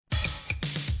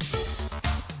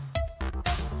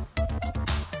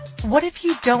What if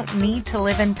you don't need to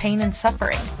live in pain and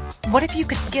suffering? What if you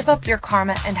could give up your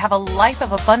karma and have a life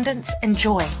of abundance and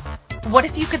joy? What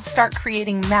if you could start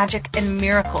creating magic and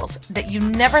miracles that you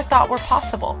never thought were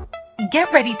possible?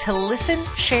 Get ready to listen,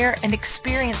 share, and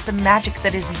experience the magic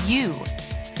that is you.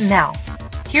 Now,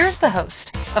 here's the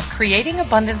host of Creating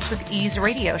Abundance with Ease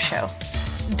radio show,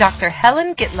 Dr.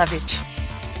 Helen Gitlovich.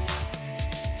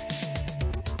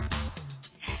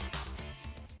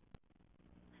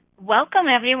 Welcome,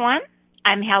 everyone.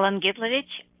 I'm Helen Gitlovich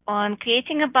on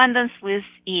Creating Abundance with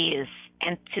Ease.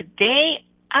 And today,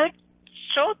 our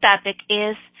show topic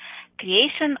is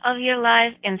creation of your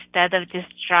life instead of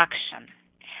destruction.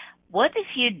 What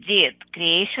if you did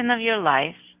creation of your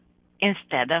life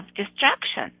instead of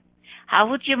destruction? How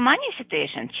would your money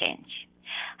situation change?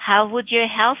 How would your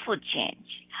health would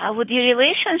change? How would your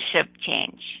relationship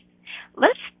change?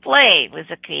 Let's play with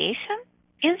the creation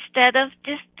instead of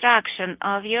destruction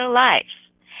of your life.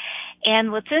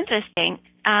 And what's interesting,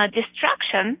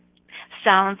 destruction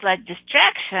sounds like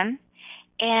distraction,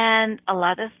 and a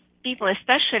lot of people,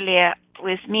 especially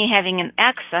with me having an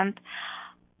accent,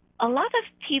 a lot of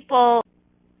people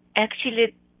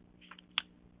actually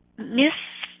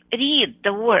misread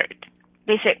the word.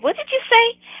 They say, "What did you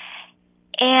say?"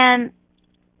 And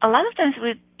a lot of times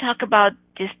we talk about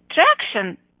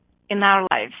distraction in our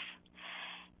lives,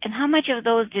 and how much of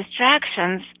those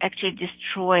distractions actually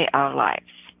destroy our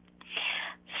lives.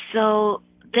 So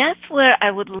that's where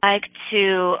I would like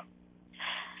to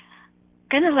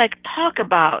talk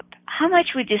about how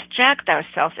much we distract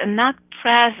ourselves and not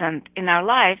present in our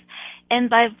life. And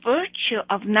by virtue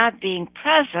of not being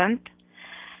present,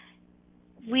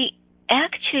 we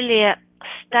actually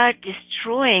start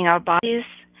destroying our bodies,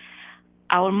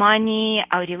 our money,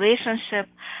 our relationship.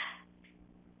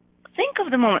 Think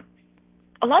of the moment.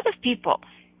 A lot of people,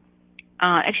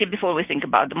 actually before we think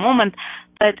about the moment,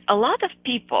 but a lot of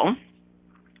people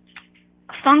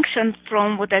function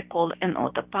from what I call an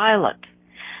autopilot.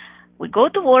 We go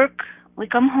to work, we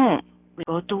come home. We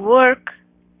go to work,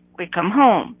 we come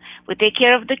home. We take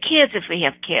care of the kids if we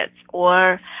have kids,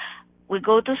 or we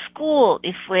go to school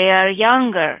if we are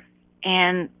younger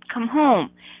and come home,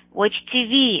 watch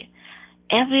TV.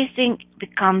 Everything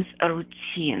becomes a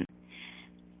routine.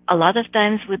 A lot of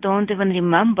times we don't even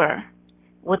remember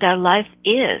what our life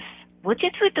is. What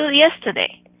did we do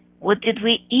yesterday? What did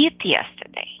we eat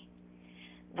yesterday?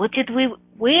 What did we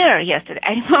wear yesterday?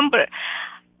 I remember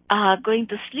going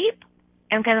to sleep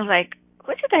and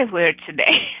what did I wear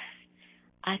today?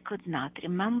 I could not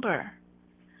remember.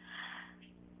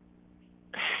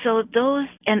 So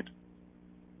and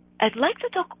I'd like to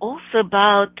talk also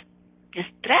about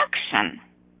distraction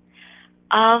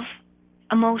of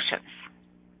emotions.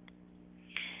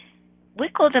 We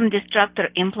call them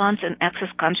distractor implants in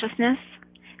access consciousness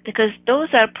because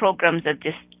those are programs that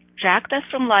distract us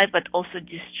from life but also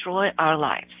destroy our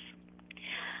lives.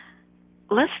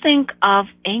 Let's think of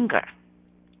anger.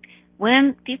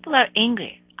 When people are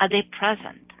angry, are they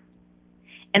present?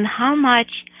 And how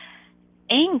much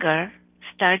anger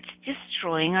starts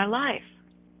destroying our life?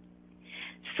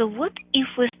 So what if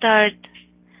we start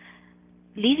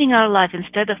living our life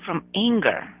instead of from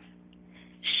anger,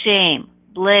 shame,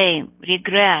 blame,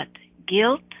 regret,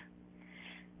 guilt?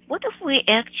 What if we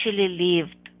actually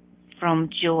lived from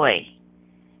joy,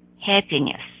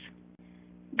 happiness,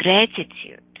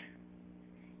 gratitude?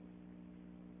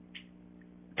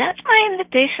 That's my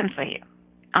invitation for you.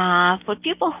 For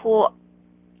people who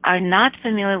are not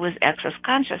familiar with access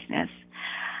consciousness,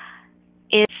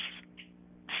 it's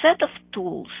a set of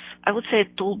tools, I would say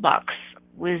a toolbox,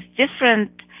 with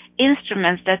different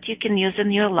instruments that you can use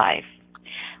in your life.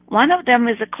 One of them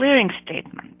is a clearing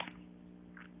statement.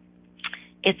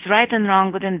 It's right and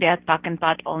wrong, good and bad, POC and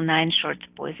POD, all nine shorts,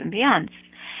 boys and beyonds.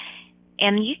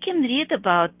 And you can read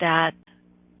about that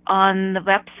on the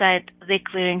website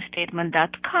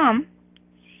theclearingstatement.com,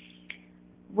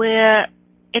 where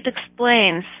it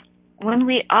explains when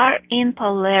we are in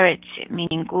polarity,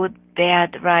 meaning good,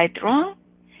 bad, right, wrong,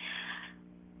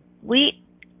 we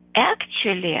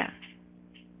actually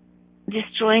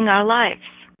destroying our lives.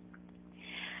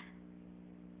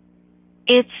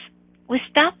 We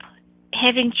stop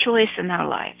having choice in our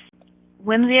lives.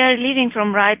 When we are living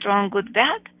from right, wrong, good,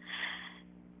 bad,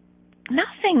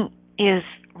 nothing is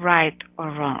right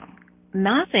or wrong.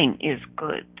 Nothing is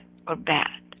good or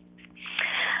bad.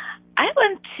 I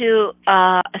went to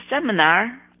a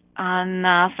seminar on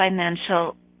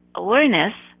financial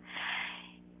awareness.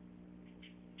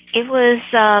 It was,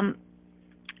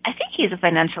 I think he's a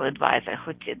financial advisor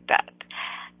who did that.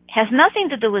 Has nothing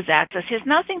to do with access, has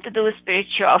nothing to do with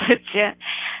spirituality,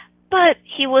 but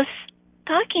he was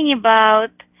talking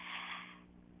about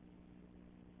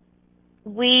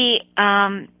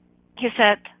he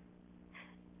said,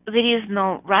 there is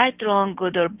no right, wrong,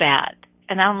 good or bad.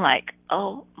 And I'm like,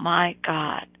 oh my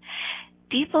God.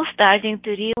 People starting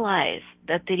to realize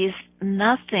that there is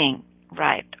nothing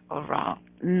right or wrong,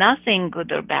 nothing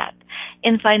good or bad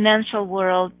in financial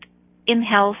world, in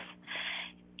health,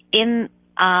 in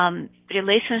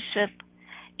relationship.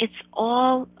 It's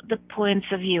all the points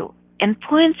of view. And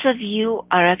points of view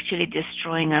are actually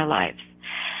destroying our lives.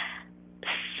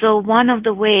 So one of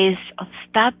the ways of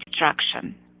stop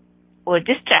distraction or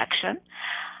distraction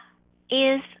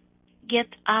is get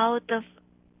out of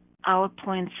our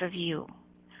points of view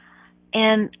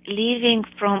and living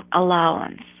from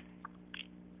allowance.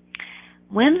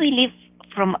 When we live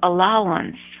from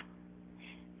allowance,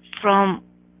 from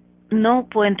no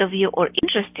point of view or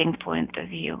interesting point of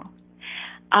view,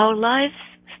 our lives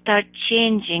start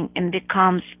changing and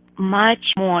becomes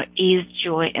much more ease,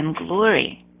 joy, and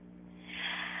glory.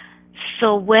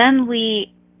 So when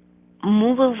we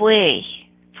move away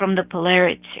from the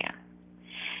polarity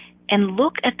and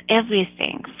look at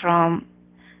everything from,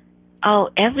 oh,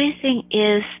 everything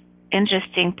is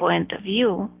interesting point of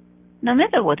view, no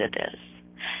matter what it is,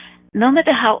 no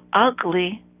matter how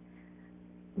ugly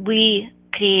we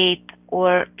create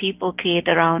or people create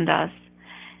around us,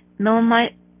 no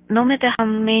matter how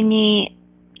many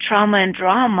trauma and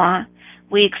drama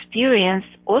we experience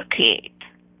or create,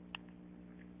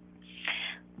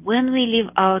 when we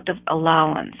live out of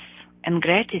allowance and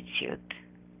gratitude,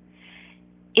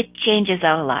 it changes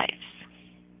our lives.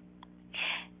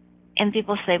 And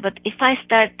people say, but if I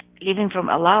start living from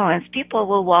allowance, people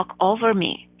will walk over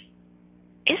me.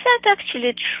 Is that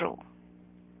actually true?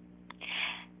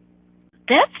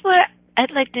 That's where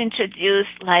I'd like to introduce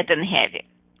light and heavy.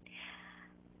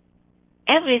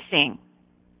 Everything,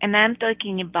 and I'm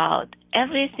talking about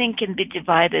everything, can be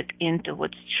divided into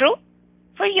what's true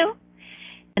for you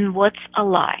and what's a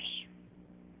lie.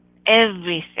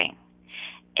 Everything.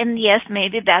 And yes,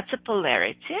 maybe that's a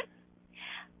polarity,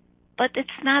 but it's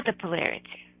not a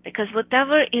polarity, because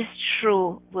whatever is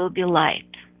true will be light.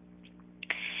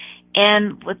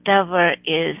 And whatever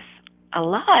is a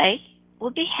lie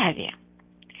will be heavy.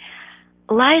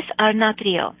 Lies are not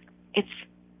real. It's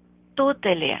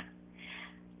totally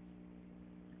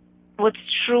what's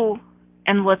true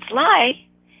and what's lie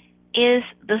is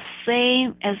the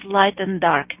same as light and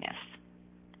darkness,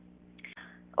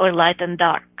 or light and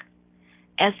dark.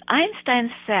 As Einstein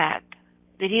said,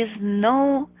 there is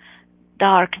no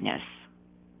darkness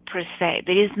per se.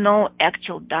 There is no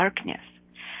actual darkness.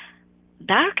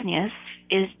 Darkness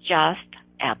is just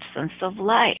absence of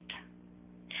light.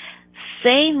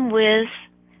 Same with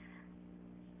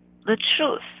the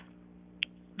truth.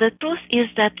 The truth is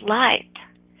that light,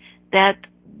 that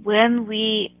when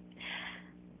we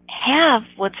have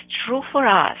what's true for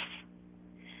us,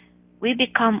 we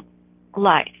become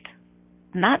light.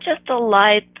 Not just a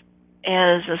light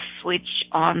as a switch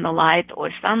on the light or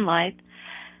sunlight,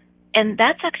 and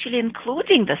that's actually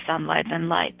including the sunlight and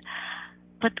light,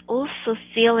 but also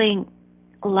feeling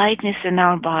lightness in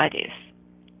our bodies,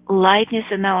 lightness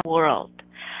in our world.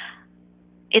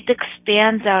 It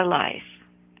expands our life.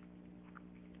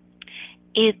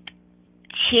 It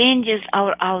changes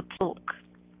our outlook.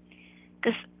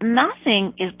 Because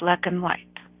nothing is black and white.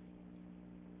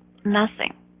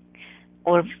 Nothing.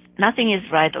 Or nothing is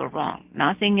right or wrong.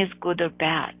 Nothing is good or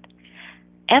bad.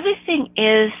 Everything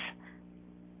is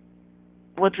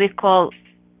what we call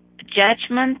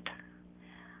judgment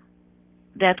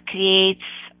that creates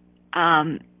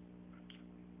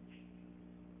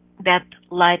that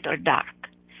light or dark.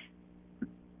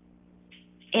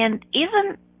 And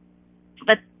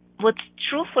but what's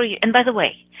true for you, and by the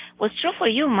way, what's true for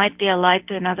you might be a lie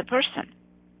to another person.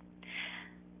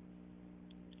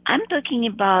 I'm talking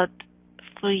about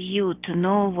for you to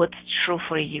know what's true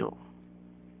for you.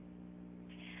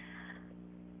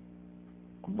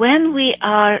 When we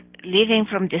are living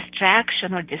from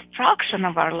distraction or destruction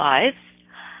of our lives,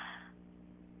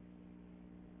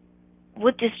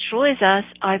 what destroys us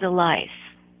are the lies.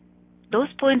 Those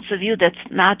points of view that's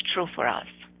not true for us.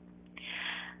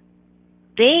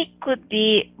 They could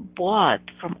be bought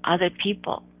from other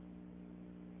people.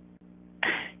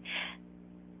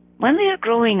 When we are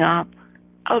growing up,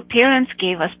 our parents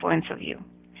gave us points of view.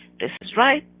 This is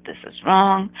right, this is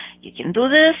wrong, you can do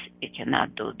this, you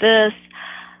cannot do this,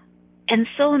 and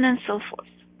so on and so forth.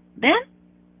 Then,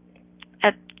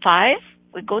 at 5,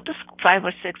 we go to school, 5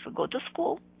 or 6, we go to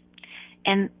school,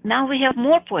 and now we have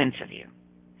more points of view.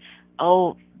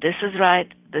 Oh, this is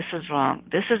right, this is wrong,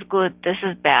 this is good, this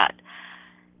is bad.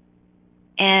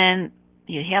 And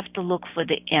you have to look for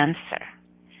the answer.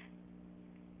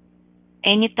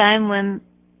 Anytime when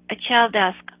a child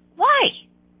asks, why?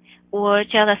 Or a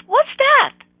child asks, what's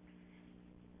that?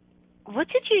 What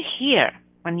did you hear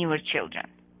when you were children?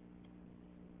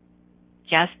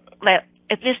 Just, like,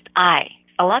 at least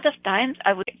a lot of times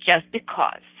I would just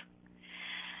because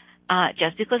I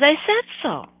said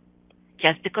so,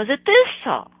 just because it is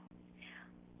so.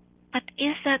 But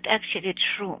is that actually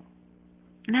true?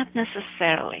 Not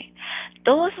necessarily.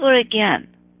 Those were,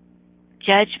 again,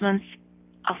 judgments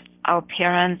of our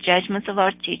parents, judgments of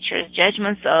our teachers,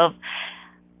 judgments of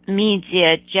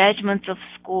media, judgments of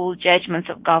school, judgments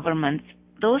of governments.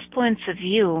 Those points of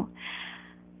view,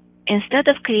 instead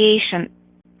of creation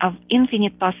of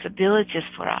infinite possibilities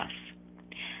for us,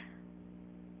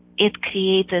 it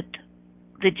created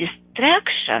the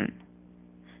distraction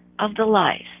of the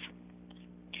lies.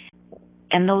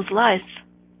 And those lies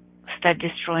start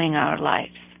destroying our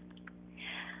lives.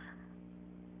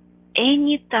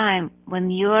 Any time when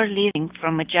you are living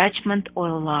from a judgment or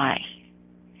a lie,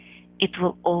 it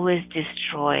will always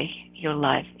destroy your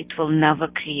life. It will never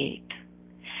create.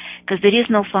 Because there is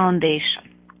no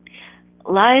foundation.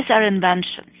 Lies are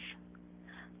inventions.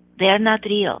 They are not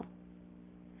real.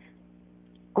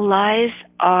 Lies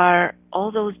are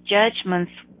all those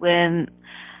judgments when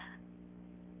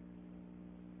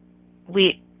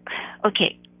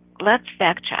let's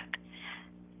backtrack.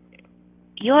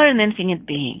 You are an infinite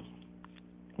being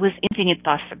with infinite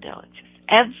possibilities,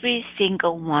 every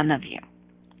single one of you.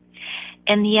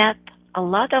 And yet, a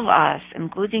lot of us,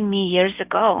 including me years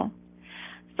ago,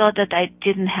 thought that I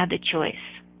didn't have a choice.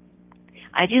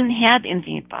 I didn't have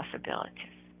infinite possibilities.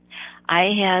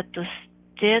 I had to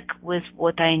stick with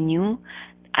what I knew.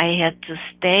 I had to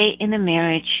stay in a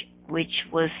marriage which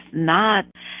was not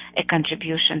a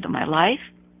contribution to my life.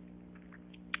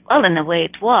 Well, in a way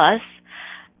it was,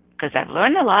 because I've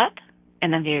learned a lot,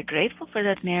 and I'm very grateful for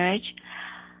that marriage.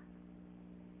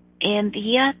 And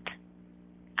yet,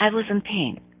 I was in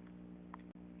pain.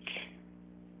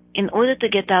 In order to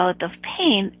get out of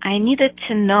pain, I needed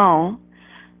to know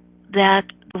that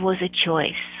there was a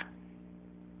choice,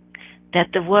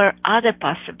 that there were other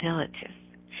possibilities.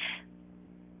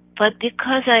 But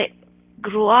because I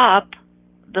grew up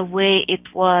the way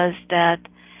it was that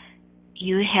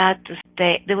you had to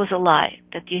stay, there was a lie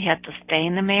that you had to stay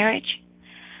in the marriage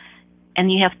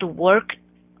and you have to work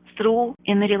through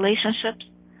in the relationships,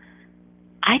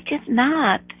 I did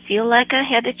not feel like I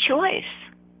had a choice.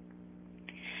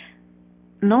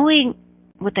 Knowing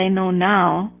what I know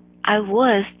now, I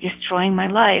was destroying my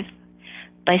life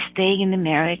by staying in the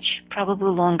marriage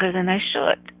probably longer than I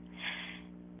should.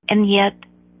 And yet,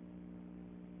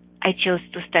 I chose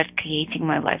to start creating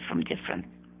my life from different.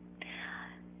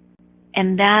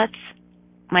 And that's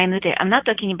my invitation. I'm not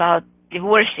talking about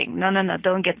divorcing. No,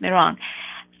 don't get me wrong.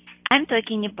 I'm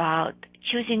talking about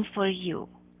choosing for you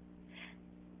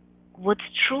what's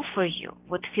true for you,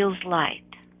 what feels light,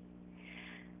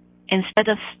 instead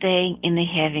of staying in the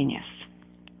heaviness.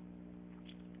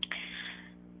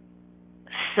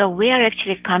 So we are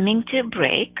actually coming to a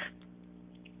break,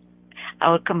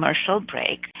 our commercial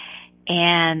break.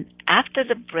 And after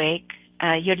the break,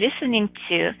 you're listening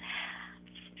to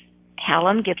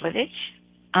Helen Gitlovich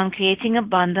on Creating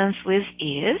Abundance with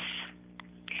Ease.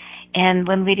 And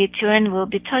when we return, we'll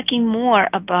be talking more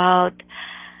about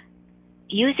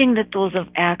using the tools of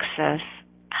Access,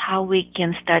 how we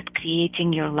can start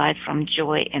creating your life from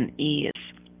joy and ease.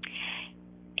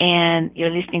 And you're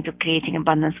listening to Creating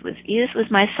Abundance with Ease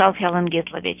with myself, Helen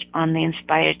Gitlovich, on the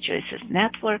Inspired Choices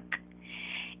Network.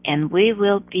 And we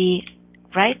will be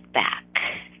right back.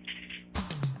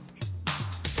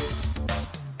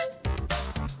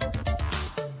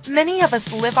 Many of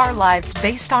us live our lives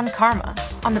based on karma,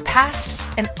 on the past,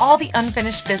 and all the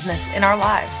unfinished business in our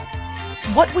lives.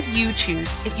 What would you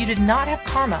choose if you did not have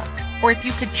karma, or if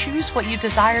you could choose what you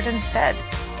desired instead?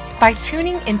 By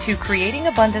tuning into Creating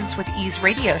Abundance with Ease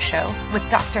radio show with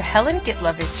Dr. Helen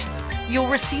Gitlovich, you'll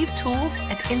receive tools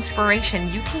and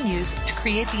inspiration you can use to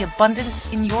create the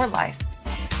abundance in your life.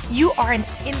 You are an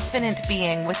infinite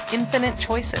being with infinite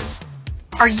choices.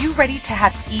 Are you ready to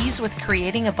have ease with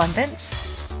creating abundance?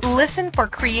 Listen for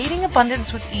Creating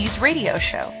Abundance with Ease radio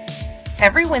show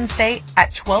every Wednesday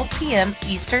at 12 p.m.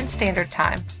 Eastern Standard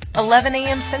Time, 11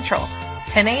 a.m. Central,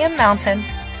 10 a.m. Mountain,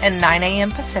 and 9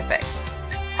 a.m. Pacific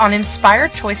on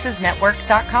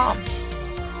InspiredChoicesNetwork.com.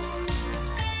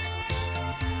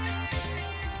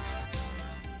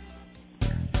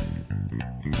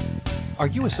 Are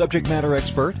you a subject matter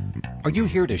expert? Are you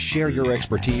here to share your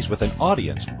expertise with an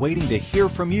audience waiting to hear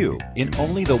from you in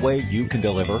only the way you can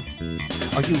deliver?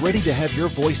 Are you ready to have your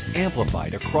voice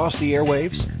amplified across the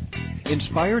airwaves?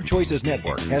 Inspired Choices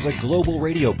Network has a global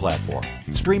radio platform,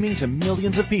 streaming to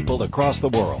millions of people across the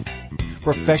world.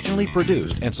 Professionally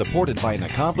produced and supported by an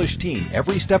accomplished team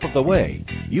every step of the way,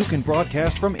 you can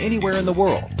broadcast from anywhere in the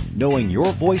world, knowing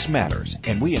your voice matters,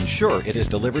 and we ensure it is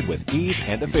delivered with ease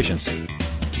and efficiency.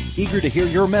 Eager to hear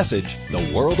your message,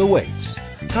 the world awaits.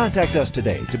 Contact us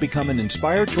today to become an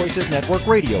Inspired Choices Network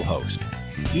radio host.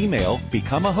 Email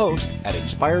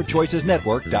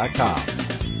becomeahost@inspiredchoicesnetwork.com.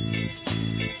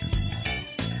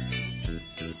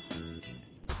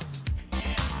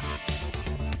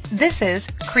 This is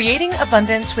Creating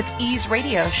Abundance with Ease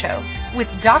radio show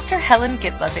with Dr. Helen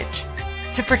Gitlovich.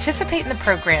 To participate in the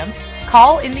program,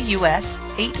 call in the U.S.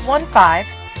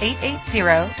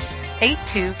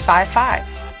 815-880-8255,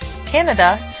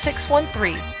 Canada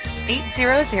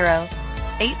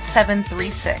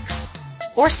 613-800-8736,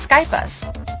 or Skype us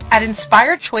at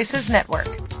Inspired Choices Network.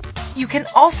 You can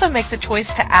also make the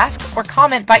choice to ask or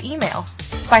comment by email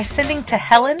by sending to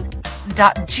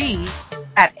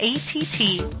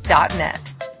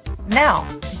helen.g@att.net. Now,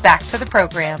 back to the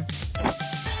program.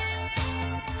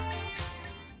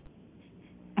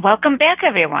 Welcome back,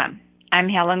 everyone. I'm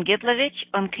Helen Gitlovich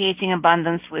on Creating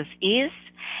Abundance with Ease,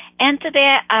 and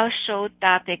today our show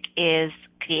topic is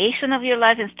creation of your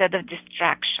life instead of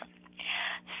distraction.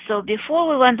 So before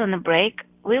we went on a break,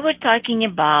 we were talking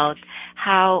about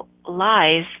how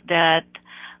lies that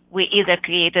we either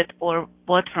created or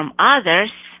bought from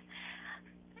others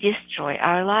destroy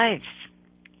our lives,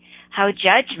 how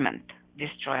judgment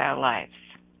destroy our lives.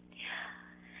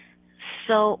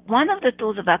 So one of the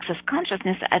tools of access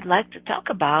consciousness I'd like to talk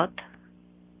about,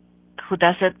 who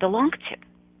does it belong to?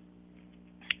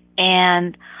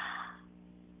 And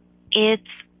it's,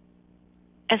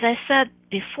 as I said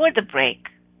before the break,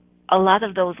 a lot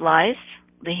of those lies,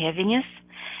 the heaviness,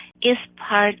 is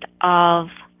part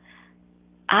of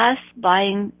us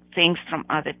buying things from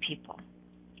other people.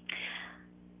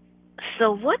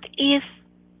 So what if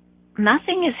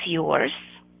nothing is yours?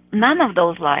 None of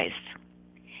those lies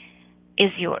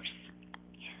is yours.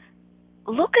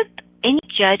 Look at any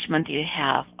judgment you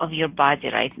have of your body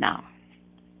right now.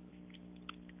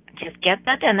 Just get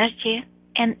that energy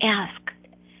and ask,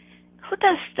 who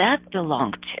does that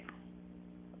belong to?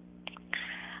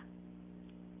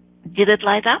 Did it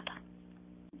light up?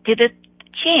 Did it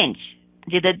change?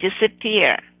 Did it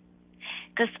disappear?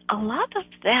 Because a lot of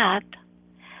that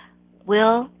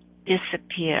will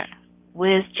disappear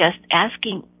with just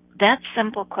asking that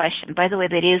simple question. By the way,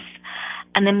 there is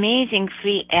an amazing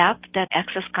free app that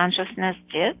Access Consciousness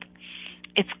did.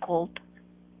 It's called,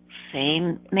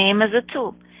 same name as the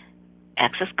tool,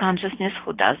 Access Consciousness,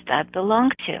 who does that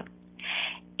belong to?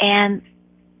 And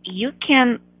you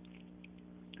can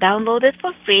download it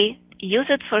for free, use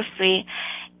it for free,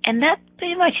 and that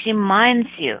pretty much reminds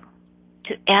you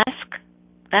to ask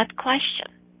that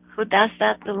question. Who does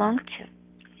that belong to?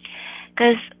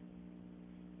 Because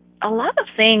a lot of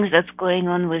things that's going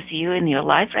on with you in your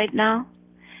life right now,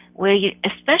 where you,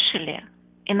 especially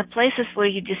in the places where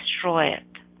you destroy it,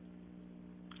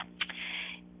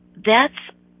 that's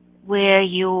where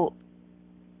you,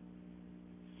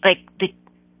 like the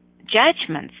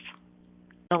judgments,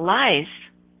 the lies,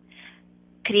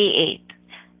 create.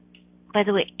 By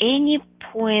the way, any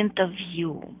point of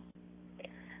view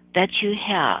that you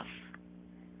have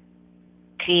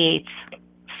creates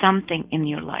something in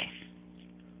your life.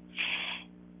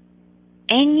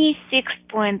 Any fixed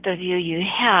point of view you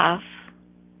have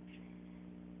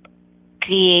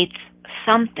creates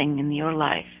something in your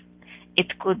life.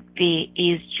 It could be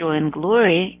ease, joy, and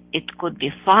glory. It could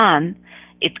be fun.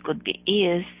 It could be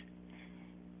ease,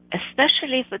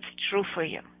 especially if it's true for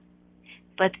you.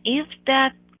 But if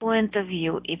that point of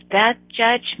view, if that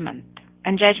judgment,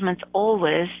 and judgment's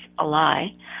always a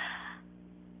lie,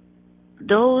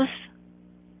 those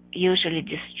usually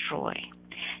destroy.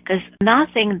 Because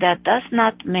nothing that does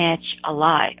not match a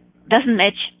lie, doesn't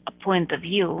match a point of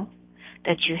view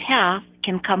that you have,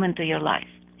 can come into your life.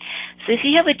 So if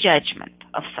you have a judgment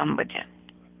of somebody,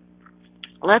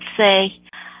 let's say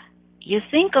you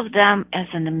think of them as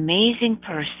an amazing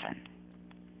person.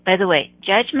 By the way,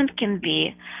 judgment can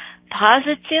be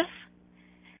positive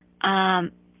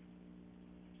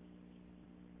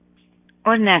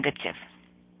or negative.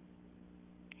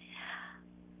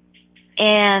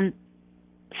 And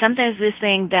sometimes we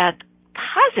think that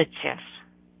positive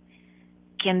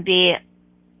can be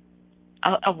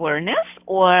awareness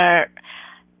or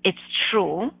it's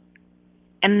true,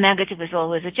 and negative is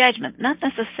always a judgment. Not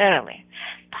necessarily.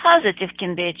 Positive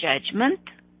can be a judgment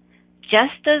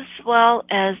just as well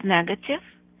as negative.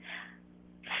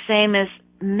 Same as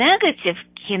negative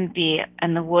can be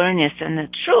an awareness and a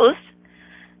truth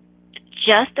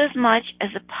just as much as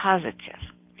a positive.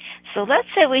 So let's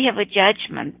say we have a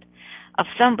judgment of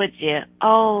somebody,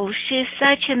 oh, she's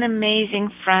such an amazing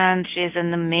friend, she's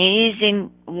an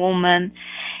amazing woman,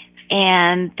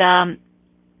 and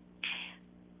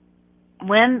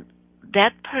when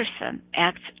that person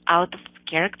acts out of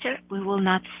character, we will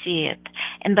not see it.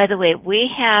 And by the way, we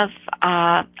have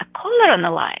a caller on the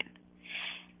line.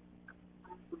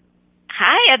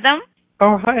 Hi, Adam.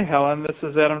 Oh, hi, Helen. This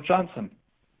is Adam Johnson.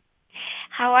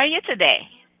 How are you today?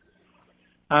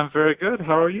 I'm very good.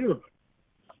 How are you?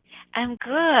 I'm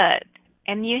good.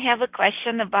 And you have a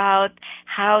question about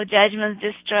how judgments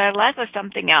destroy our life or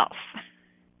something else?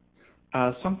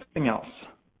 Something else.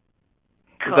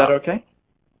 Cool. Is that okay?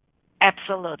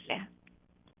 Absolutely.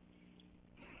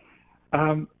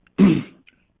 I'm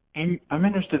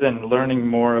interested in learning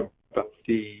more about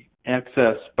the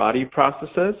Access body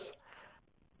processes,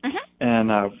 and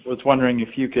was wondering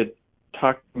if you could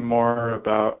talk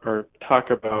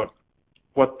about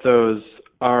what those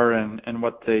are and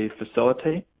what they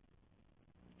facilitate.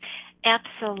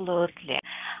 Absolutely.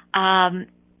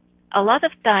 A lot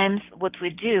of times what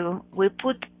we do, we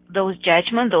put those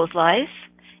judgments, those lies,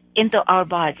 into our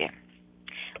body.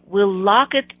 We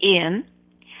lock it in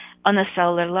on a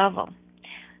cellular level.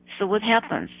 So what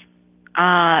happens?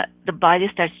 The body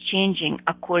starts changing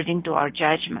according to our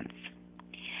judgments.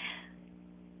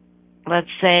 Let's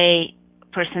say a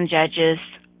person judges,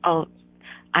 oh,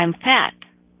 I'm fat.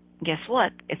 Guess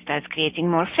what? It starts creating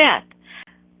more fat.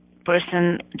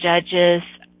 Person judges,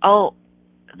 oh,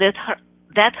 that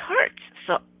hurts,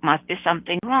 so must be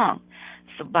something wrong.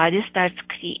 So body starts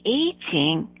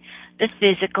creating the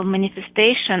physical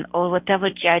manifestation or whatever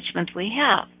judgment we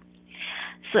have.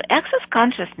 So Access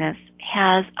Consciousness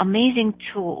has amazing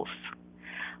tools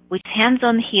with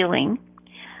hands-on healing.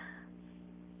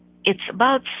 It's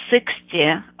about 60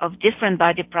 of different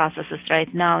body processes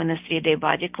right now in a 3-day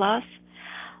body class,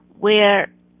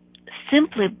 where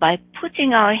simply by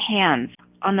putting our hands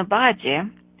on the body,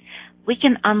 we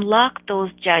can unlock those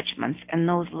judgments and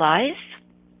those lies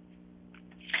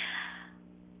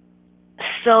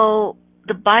so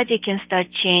the body can start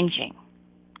changing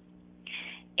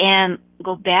and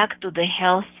go back to the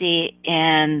healthy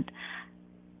and,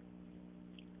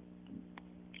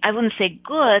 I wouldn't say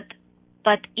good,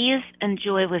 but ease and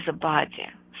joy with the body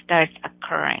starts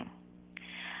occurring.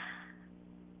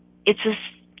 It's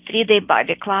a 3-day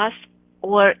body class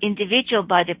or individual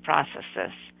body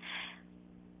processes.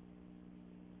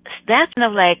 That's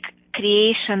kind of like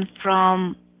creation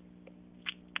from,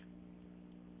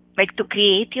 like to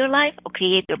create your life or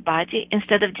create your body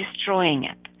instead of destroying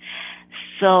it.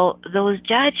 So those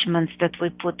judgments that we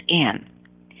put in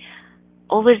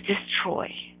always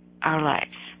destroy our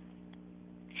lives.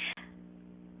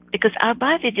 Because our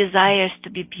body desires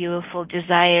to be beautiful,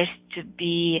 desires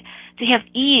to have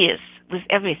ease with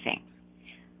everything.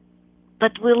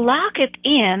 But we lock it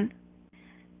in,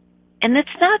 and it's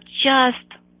not just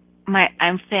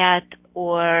I'm fat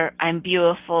or I'm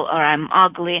beautiful or I'm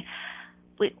ugly.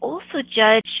 We also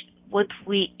judge what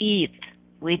we eat.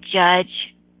 We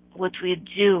judge what we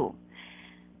do,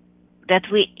 that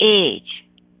we age.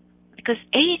 Because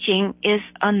aging is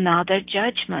another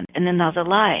judgment and another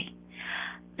lie.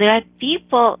 There are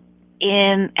people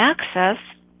in Access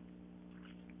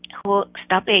who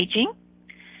stop aging,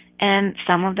 and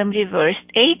some of them reversed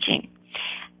aging.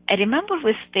 I remember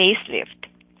with Facelift,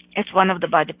 it's one of the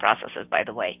body processes, by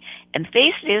the way, and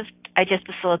Facelift, I just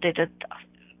facilitated a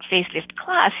Facelift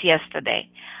class yesterday,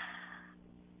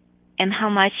 and how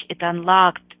much it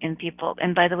unlocked in people.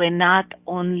 And by the way, not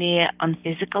only on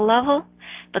physical level,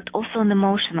 but also on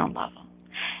emotional level.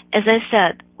 As I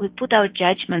said, we put our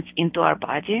judgments into our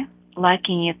body,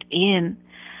 locking it in,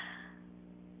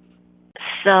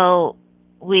 so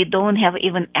we don't have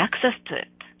even access to it.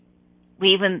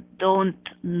 We even don't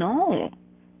know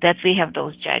that we have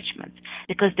those judgments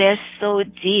because they're so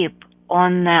deep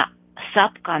on the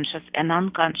subconscious and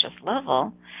unconscious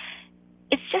level.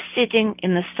 It's just sitting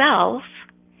in the self,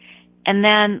 and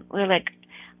then we're like,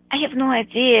 I have no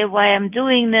idea why I'm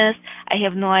doing this. I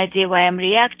have no idea why I'm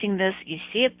reacting this. You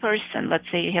see a person, let's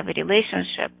say you have a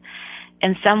relationship,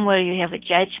 and somewhere you have a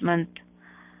judgment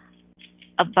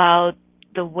about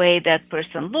the way that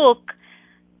person look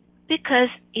because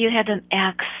you had an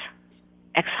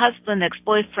ex-husband,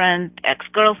 ex-boyfriend,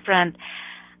 ex-girlfriend,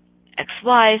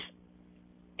 ex-wife,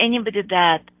 anybody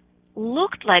that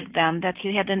looked like them that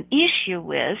you had an issue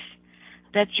with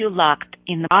that you locked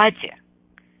in the body.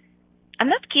 I'm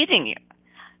not kidding you.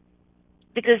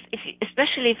 Because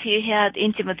especially if you had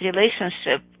intimate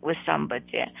relationship with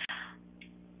somebody,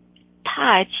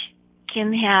 touch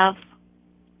can have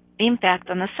impact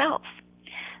on the self.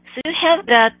 So you have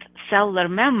that cellular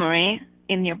memory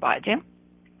in your body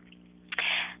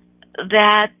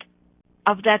that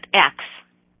of that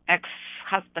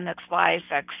ex-husband, ex-wife,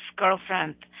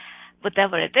 ex-girlfriend,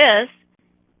 whatever it is,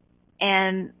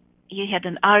 and you had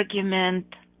an argument,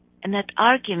 and that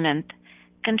argument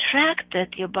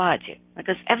contracted your body,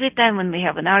 because every time when we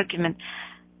have an argument,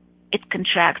 it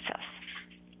contracts us.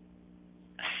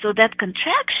 So that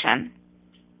contraction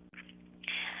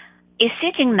is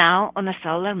sitting now on a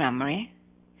cellular memory.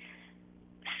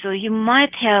 So you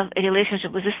might have a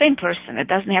relationship with the same person. It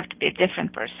doesn't have to be a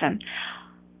different person.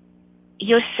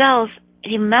 Your cells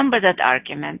remember that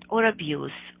argument or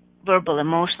abuse, verbal,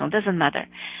 emotional, doesn't matter.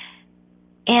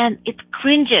 And it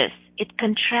cringes, it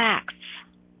contracts.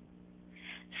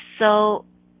 So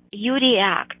you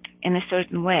react in a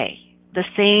certain way, the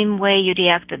same way you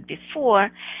reacted before.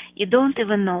 You don't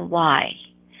even know why.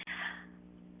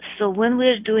 So when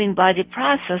we're doing body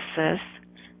processes,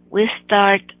 we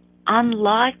start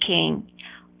unlocking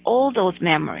all those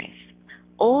memories,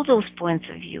 all those points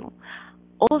of view,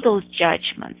 all those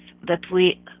judgments that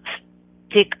we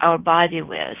stick our body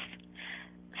with.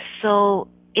 So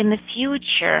in the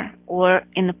future or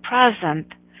in the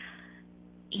present,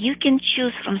 you can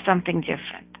choose from something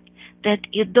different, that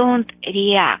you don't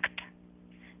react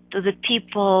to the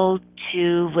people,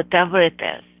 to whatever it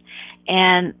is.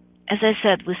 And as I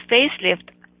said, with facelift,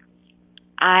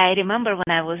 I remember when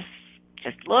I was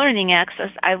just learning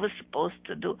Access, I was supposed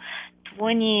to do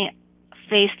 20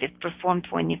 facelifts, perform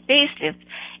 20 facelifts,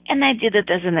 and I did it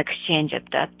as an exchange at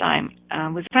that time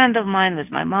with a friend of mine, with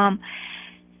my mom.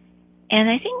 And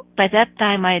I think by that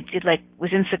time I did, like,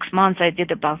 within 6 months, I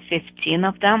did about 15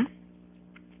 of them.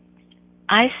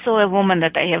 I saw a woman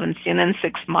that I haven't seen in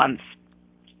 6 months.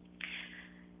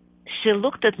 She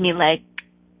looked at me like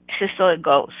she saw a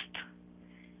ghost.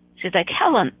 She's like,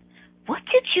 "Helen, what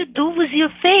did you do with your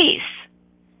face?"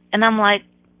 And I'm like,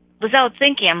 without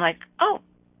thinking, I'm like, "Oh,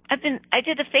 I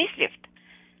did a facelift."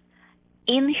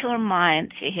 In her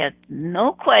mind, she had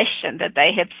no question that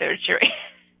I had surgery.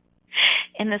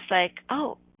 And it's like,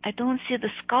 "Oh, I don't see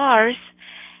the scars."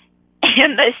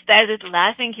 And I started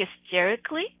laughing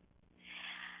hysterically.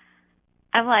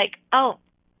 I'm like, "Oh,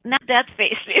 not that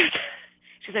facelift."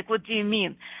 She's like, "What do you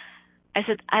mean?" I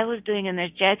said, "I was doing an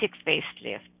energetic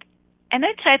facelift." And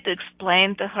I tried to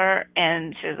explain to her,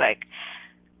 and she's like,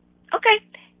 "Okay."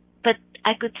 But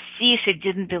I could see she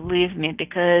didn't believe me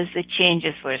because the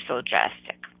changes were so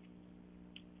drastic.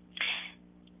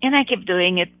 And I kept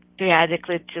doing it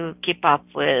periodically to keep up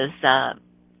with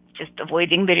just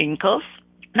avoiding the wrinkles.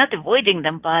 Not avoiding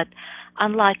them, but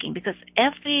unlocking, because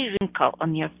every wrinkle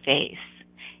on your face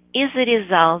is a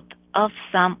result of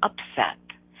some upset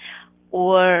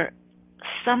or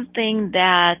something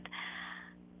that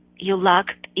you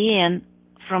locked in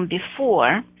from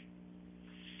before.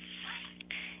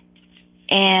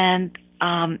 And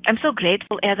I'm so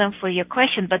grateful, Adam, for your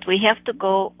question, but we have to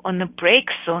go on a break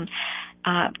soon,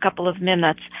 a couple of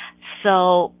minutes.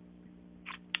 So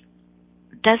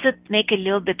does it make a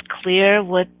little bit clear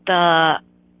what the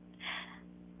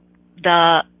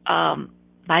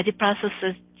body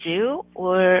processes do?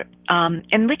 Or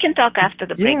and we can talk after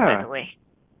the break, by the way.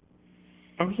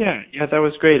 Oh, yeah, that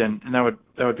was great, and that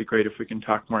would be great if we can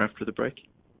talk more after the break.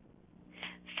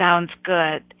 Sounds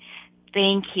good.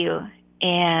 Thank you.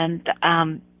 And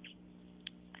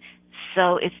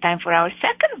so it's time for our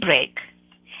second break,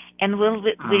 and when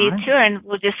we return,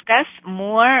 we'll discuss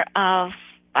more of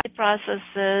body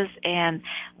processes and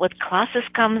what classes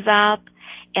comes up.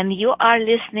 And you are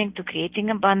listening to Creating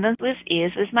Abundance with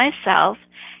Ease with myself,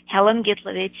 Helen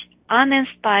Gitlovich, on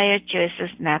Inspired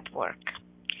Choices Network.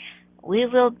 We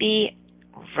will be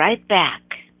right back.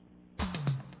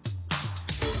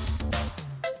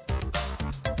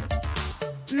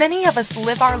 Many of us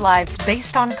live our lives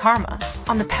based on karma,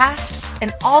 on the past,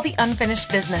 and all the unfinished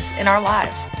business in our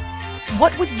lives.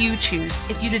 What would you choose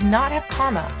if you did not have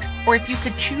karma, or if you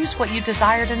could choose what you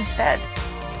desired instead?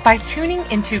 By tuning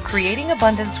into Creating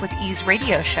Abundance with Ease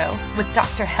radio show with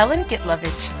Dr. Helen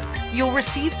Gitlovich, you'll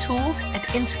receive tools and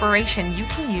inspiration you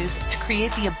can use to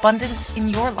create the abundance in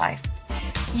your life.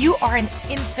 You are an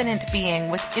infinite being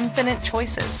with infinite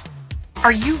choices.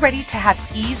 Are you ready to have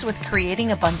ease with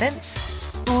creating abundance?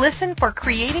 Listen for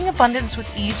Creating Abundance with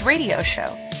Ease radio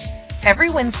show every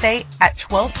Wednesday at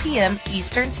 12 p.m.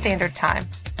 Eastern Standard Time,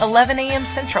 11 a.m.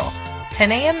 Central,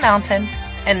 10 a.m. Mountain,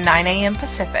 and 9 a.m.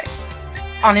 Pacific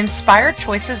on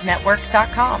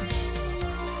InspiredChoicesNetwork.com.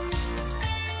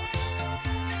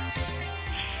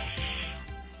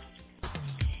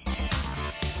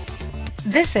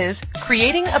 This is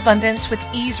Creating Abundance with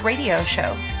Ease radio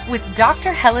show with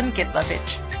Dr. Helen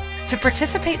Gitlovich. To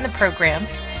participate in the program,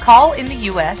 call in the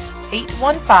U.S.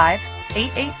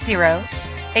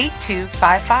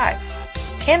 815-880-8255,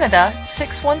 Canada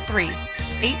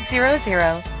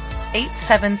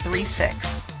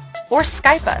 613-800-8736, or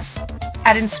Skype us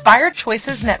at Inspired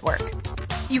Choices Network.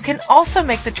 You can also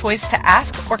make the choice to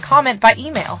ask or comment by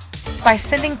email by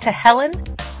sending to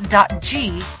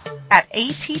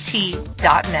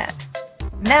helen.g@att.net.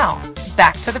 Now,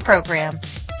 back to the program.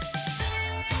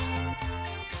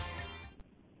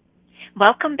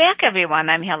 Welcome back, everyone.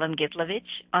 I'm Helen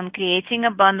Gitlovich on Creating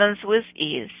Abundance with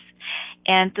Ease.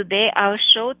 And today our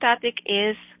show topic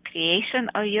is creation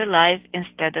of your life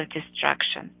instead of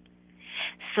destruction.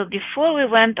 So before we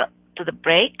went to the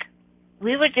break,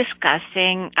 we were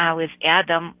discussing with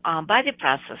Adam body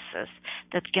processes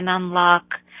that can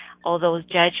unlock all those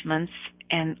judgments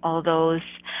and all those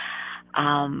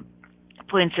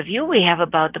points of view we have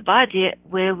about the body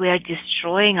where we are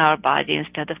destroying our body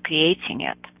instead of creating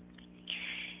it.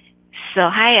 So,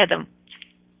 hi, Adam.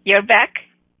 You're back?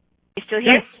 You still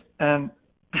here? Yes, and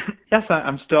yes,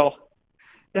 I'm still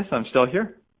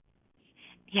here.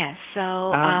 Yes.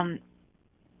 So,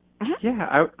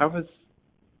 yeah, I was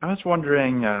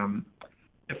wondering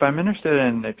if I'm interested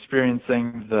in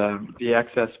experiencing the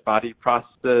access body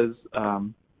processes.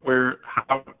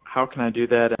 How can I do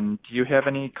that? And do you have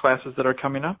any classes that are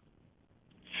coming up?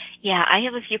 Yeah, I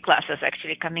have a few classes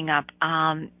actually coming up.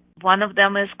 One of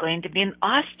them is going to be in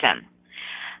Austin.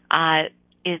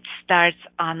 It starts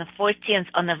on the 14th,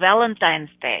 on the Valentine's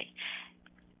Day.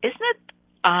 Isn't it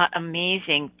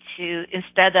amazing to,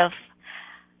 instead of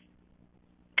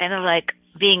kind of like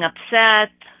being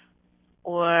upset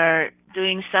or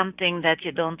doing something that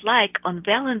you don't like, on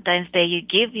Valentine's Day you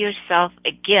give yourself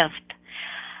a gift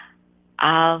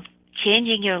of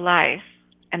changing your life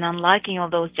and unlocking all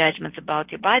those judgments about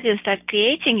your body and start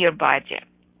creating your body.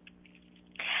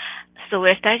 So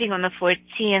we're starting on the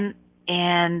 14th,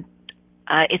 and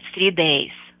it's 3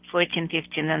 days, 14,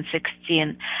 15, and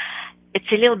 16.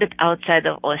 It's a little bit outside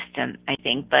of Austin, I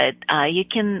think, but you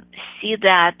can see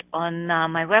that on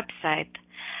my website,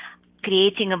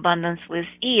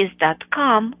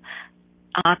 creatingabundancewithease.com,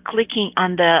 clicking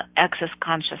on the Access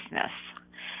Consciousness,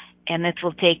 and it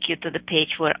will take you to the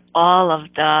page where all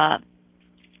of the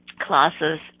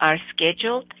classes are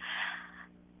scheduled.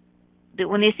 The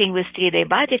only thing with 3-day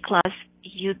body class,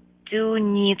 you do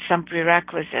need some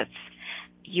prerequisites.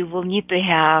 You will need to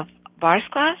have bars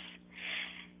class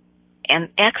and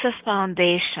Access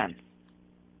Foundation,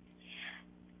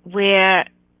 where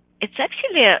it's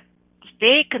actually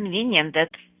very convenient that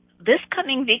this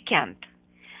coming weekend,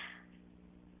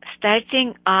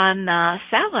 starting on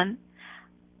 7,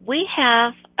 we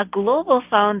have a global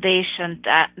foundation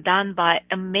done by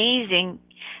amazing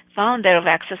founder of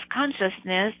Access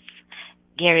Consciousness,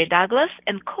 Gary Douglas,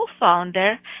 and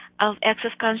co-founder of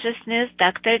Access Consciousness,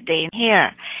 Dr. Dane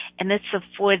Hare. And it's a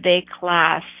 4-day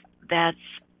class that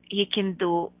you can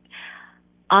do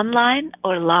online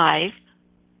or live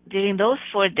during those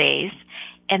 4 days.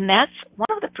 And that's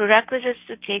one of the prerequisites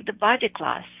to take the body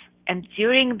class. And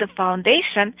during the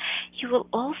foundation, you will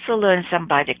also learn some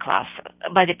body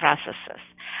processes.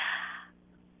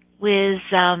 With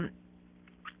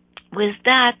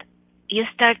that, you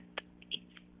start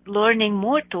learning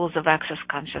more tools of Access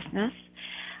Consciousness,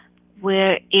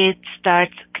 where it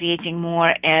starts creating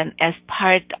more. And as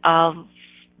part of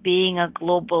being a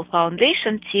global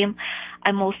foundation team,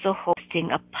 I'm also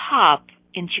hosting a pop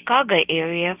in Chicago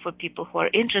area for people who are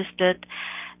interested.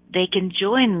 They can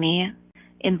join me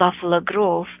in Buffalo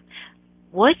Grove,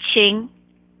 watching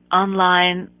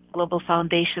online Global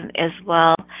Foundation as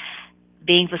well,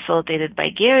 being facilitated by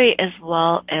Gary as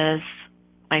well as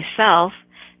myself,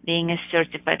 being a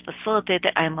certified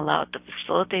facilitator. I'm allowed to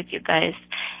facilitate you guys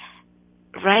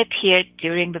right here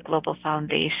during the Global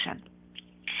Foundation.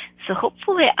 So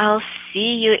hopefully I'll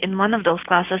see you in one of those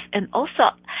classes. And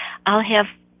also I'll have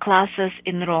classes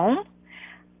in Rome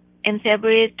in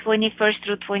February 21st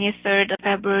through 23rd of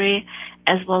February,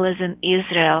 as well as in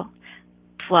Israel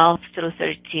 12th through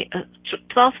 15th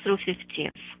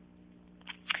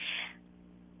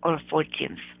or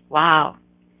 14th. Wow,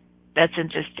 that's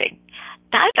interesting.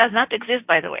 Time does not exist,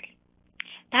 by the way.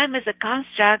 Time is a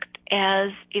construct,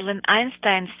 as even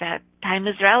Einstein said. Time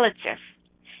is relative.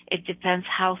 It depends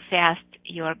how fast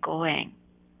you are going.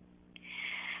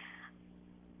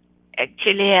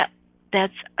 Actually,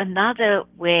 that's another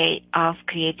way of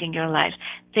creating your life.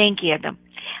 Thank you, Adam.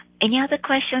 Any other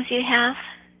questions you have?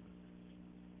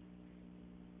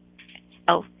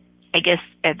 Oh, I guess,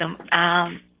 Adam.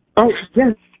 Oh,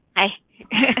 yes. Hi.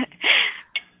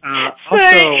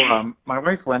 Also, my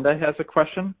wife Linda has a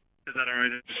question. Is that all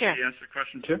right if Sure. she asks a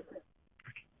question too?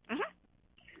 Mm-hmm.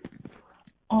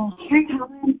 Oh, hey,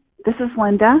 Helen. This is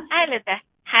Linda. Hi, Linda.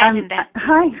 Hi, Linda.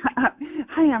 Hi,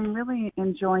 I'm really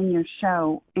enjoying your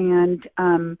show. And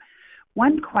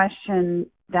one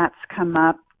question that's come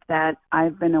up that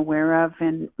I've been aware of,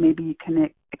 and maybe you can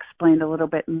explain a little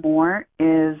bit more,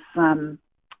 is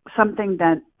something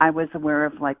that I was aware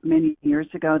of like many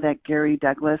years ago that Gary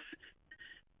Douglas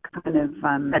kind of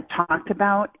had talked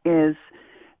about, is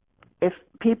if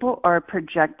people are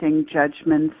projecting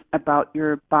judgments about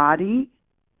your body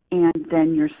and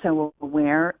then you're so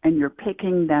aware and you're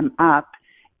picking them up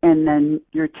and then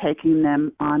you're taking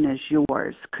them on as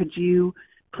yours. Could you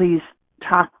please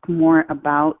talk more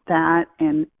about that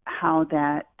and how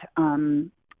that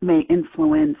may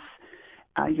influence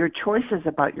your choices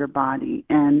about your body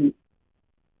and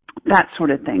that sort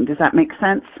of thing? Does that make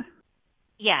sense?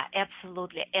 Yeah,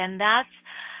 absolutely. And that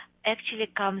actually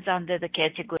comes under the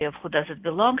category of who does it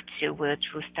belong to,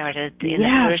 which we started in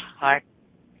the first part.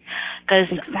 Because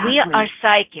we are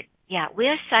psychic. Yeah, we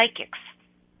are psychics.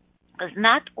 Because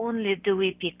not only do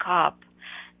we pick up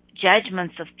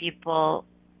judgments of people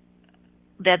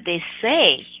that they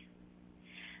say,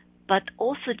 but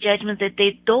also judgments that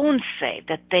they don't say,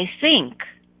 that they think.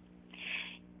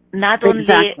 Not only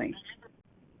the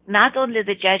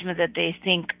judgment that they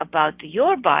think about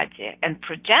your body and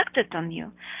project it on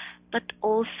you, but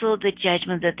also the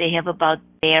judgment that they have about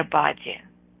their body.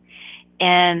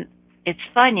 And it's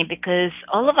funny because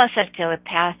all of us are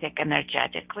telepathic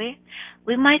energetically.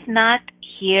 We might not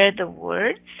hear the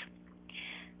words,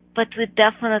 but we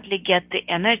definitely get the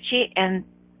energy and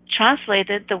translate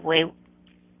it the way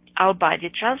our body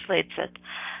translates it.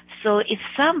 So if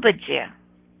somebody,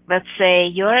 let's say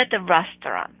you're at a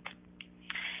restaurant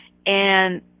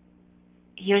and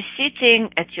you're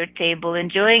sitting at your table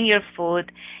enjoying your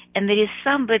food, and there is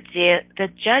somebody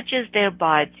that judges their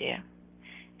body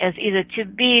as either too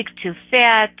big, too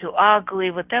fat, too ugly,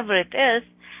 whatever it is,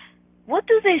 what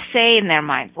do they say in their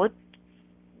mind?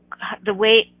 The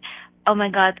way, oh my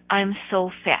God, I'm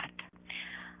so fat,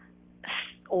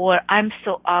 or I'm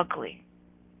so ugly.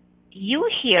 You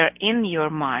hear in your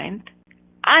mind,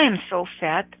 I am so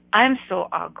fat, I'm so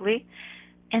ugly,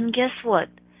 and guess what?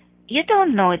 You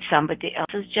don't know it's somebody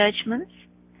else's judgments.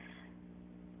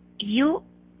 You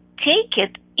take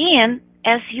it in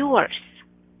as yours.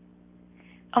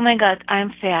 Oh my God,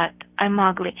 I'm fat, I'm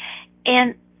ugly.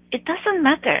 And it doesn't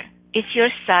matter if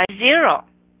you're size 0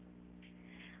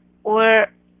 or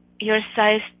you're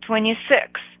size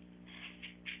 26.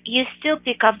 You still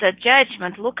pick up that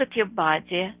judgment, look at your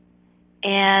body,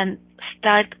 and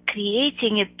start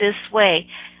creating it this way,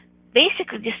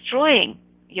 basically destroying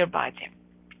your body.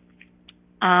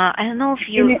 I don't know if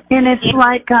you... And it's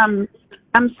like, I'm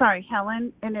sorry,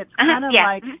 Helen, and it's kind of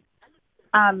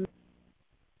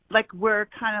like we're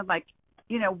kind of like,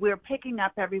 you know, we're picking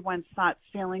up everyone's thoughts,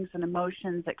 feelings, and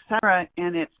emotions, etc.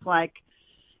 And it's like,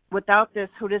 without this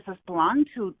 "who does this belong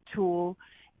to" tool,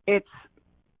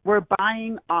 we're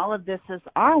buying all of this as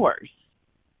ours.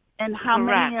 And how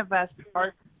many of us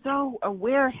are so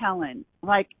aware, Helen?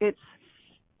 Like it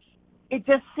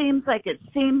just seems like it's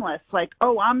seamless. Like,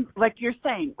 oh, I'm like you're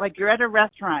saying, like you're at a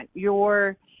restaurant,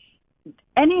 you're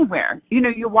anywhere, you know,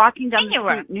 you're walking down the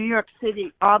street, New York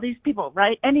City, all these people,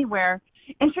 right? Anywhere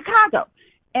in Chicago,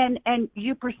 and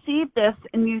you perceive this,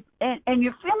 and you're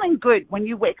feeling good when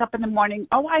you wake up in the morning.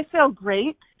 Oh, I feel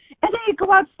great, and then you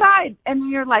go outside,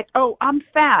 and you're like, oh, I'm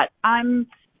fat, I'm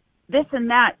this and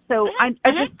that. So I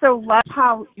just so love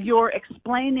how you're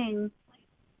explaining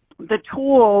the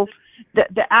tool,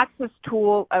 the access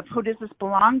tool of who does this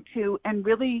belong to, and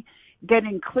really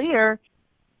getting clear.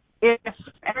 If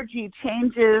energy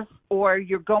changes or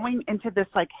you're going into this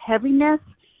like heaviness,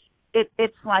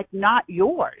 it's like not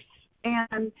yours.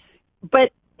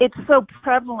 But it's so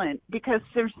prevalent because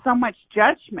there's so much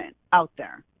judgment out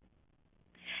there.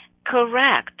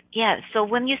 Correct. Yeah. So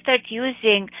when you start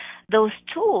using those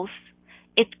tools,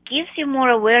 it gives you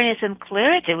more awareness and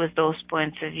clarity with those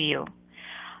points of view.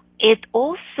 It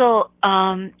also,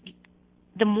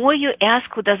 the more you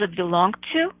ask who does it belong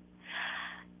to,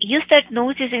 you start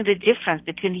noticing the difference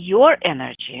between your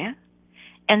energy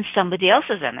and somebody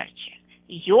else's energy,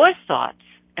 your thoughts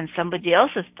and somebody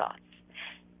else's thoughts,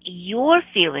 your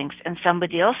feelings and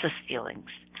somebody else's feelings,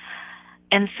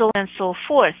 and so on and so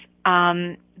forth.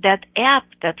 That app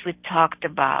that we talked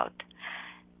about,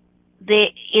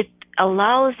 it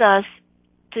allows us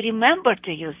to remember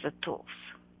to use the tools.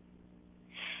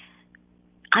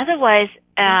 Otherwise,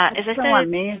 as I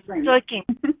started talking,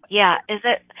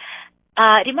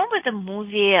 remember the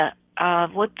movie,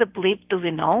 What the Bleep Do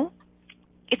We Know?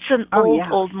 It's an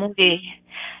old movie.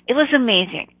 It was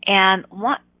amazing. And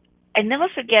I never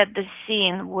forget the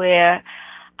scene where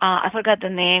I forgot the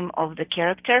name of the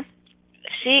character.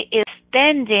 She is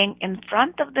standing in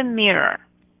front of the mirror.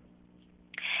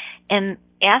 And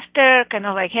after kind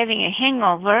of like having a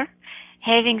hangover,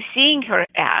 seeing her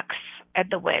ex at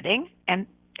the wedding and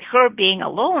her being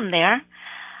alone there,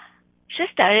 she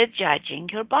started judging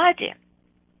her body.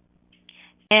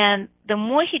 And the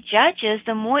more he judges,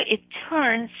 the more it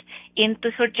turns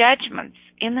into her judgments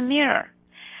in the mirror.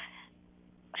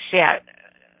 She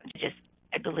just,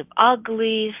 I believe,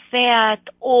 ugly, fat,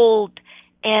 old,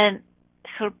 and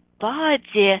her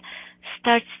body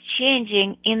starts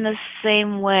changing in the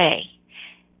same way.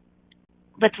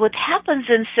 But what happens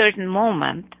in certain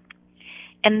moment,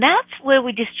 and that's where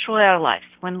we destroy our lives,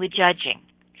 when we're judging.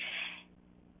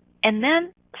 And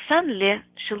then suddenly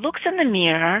she looks in the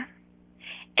mirror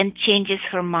and changes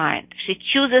her mind. She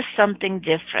chooses something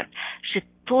different. She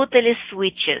totally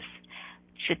switches.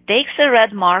 She takes a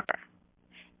red marker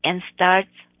and starts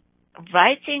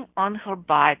writing on her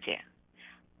body,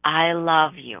 "I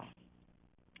love you."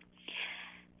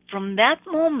 From that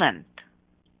moment,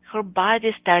 her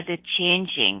body started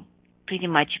changing pretty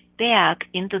much back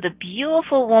into the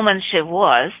beautiful woman she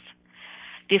was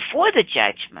before the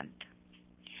judgment.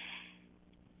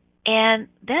 And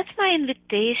that's my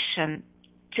invitation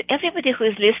to everybody who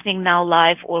is listening now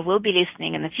live or will be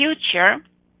listening in the future,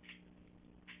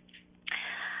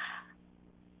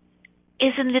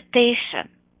 is invitation.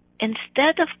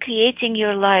 Instead of creating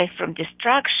your life from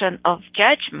destruction of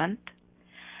judgment,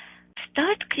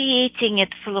 start creating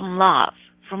it from love,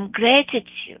 from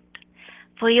gratitude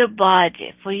for your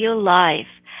body, for your life,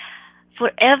 for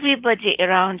everybody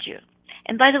around you.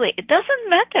 And by the way, it doesn't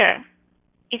matter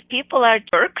if people are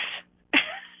jerks,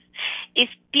 if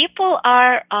people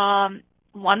are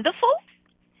wonderful,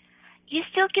 you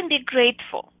still can be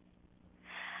grateful.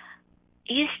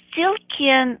 You still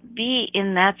can be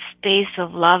in that space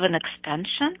of love and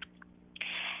expansion.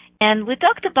 And we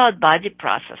talked about body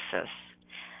processes.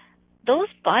 Those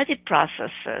body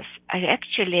processes are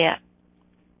actually,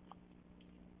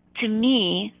 to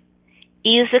me,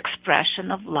 is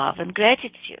expression of love and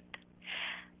gratitude.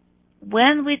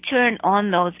 When we turn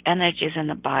on those energies in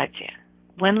the body,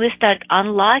 when we start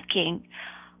unlocking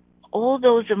all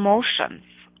those emotions,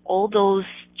 all those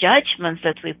judgments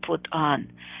that we put on,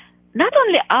 not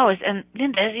only ours, and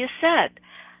Linda, as you said,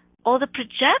 all the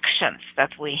projections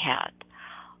that we had,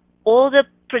 all the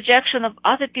projection of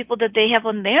other people that they have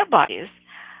on their bodies.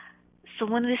 So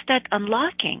when we start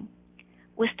unlocking,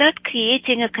 we start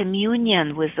creating a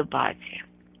communion with the body,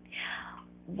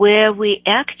 where we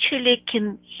actually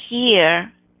can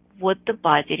hear what the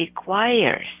body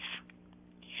requires.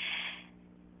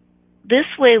 This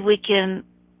way we can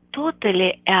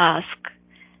totally ask,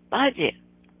 body,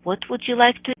 what would you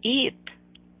like to eat?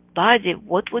 Body,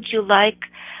 what would you like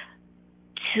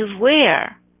to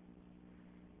wear?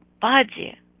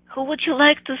 Body, who would you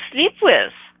like to sleep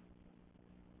with?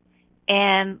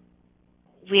 And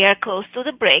we are close to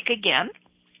the break again.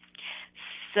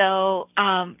 So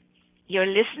you're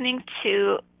listening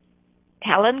to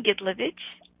Helen Gitlovich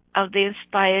of the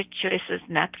Inspired Choices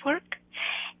Network.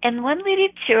 And when we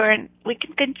return, we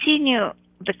can continue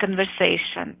the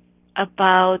conversation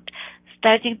about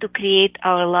starting to create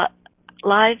our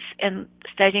lives and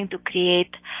starting to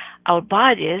create our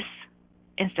bodies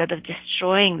instead of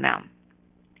destroying them.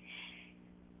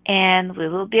 And we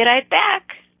will be right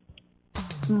back.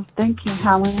 Thank you,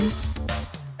 Helen.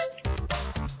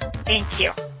 Thank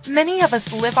you. Many of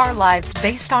us live our lives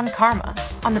based on karma,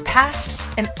 on the past,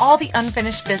 and all the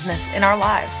unfinished business in our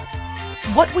lives.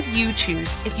 What would you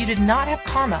choose if you did not have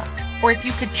karma, or if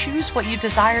you could choose what you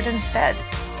desired instead?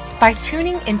 By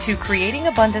tuning into Creating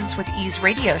Abundance with Ease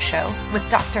radio show with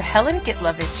Dr. Helen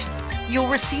Gitlovich, you'll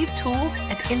receive tools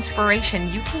and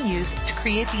inspiration you can use to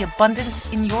create the abundance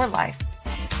in your life.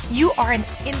 You are an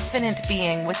infinite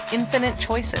being with infinite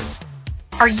choices.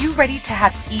 Are you ready to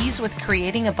have ease with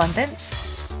creating abundance?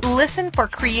 Listen for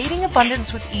Creating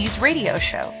Abundance with Ease radio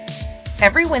show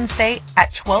every Wednesday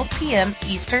at 12 p.m.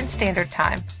 Eastern Standard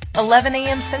Time, 11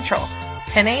 a.m. Central,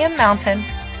 10 a.m. Mountain,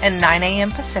 and 9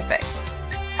 a.m. Pacific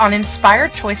on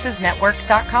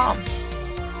InspiredChoicesNetwork.com.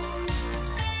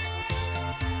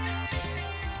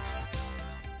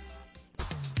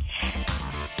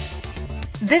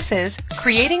 This is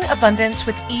Creating Abundance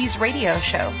with Ease radio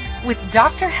show with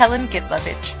Dr. Helen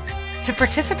Gitlovich. To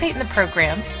participate in the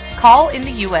program, call in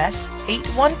the U.S.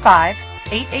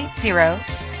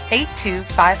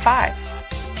 815-880-8255,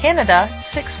 Canada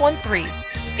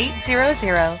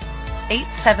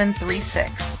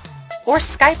 613-800-8736, or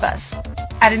Skype us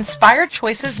at Inspired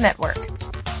Choices Network.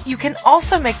 You can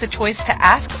also make the choice to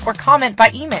ask or comment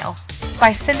by email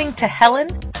by sending to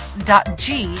helen.g@att.net.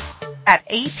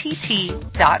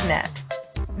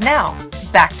 Now,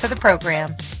 back to the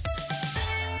program.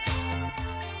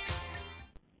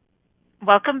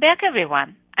 Welcome back,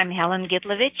 everyone. I'm Helen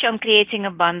Gitlovich on Creating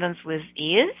Abundance with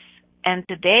Ease, and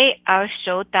today our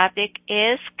show topic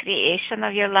is creation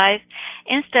of your life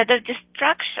instead of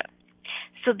destruction.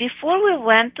 So before we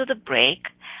went to the break,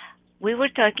 we were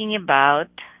talking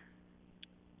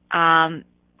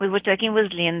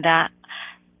with Linda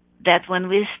that when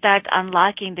we start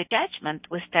unlocking the judgment,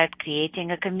 we start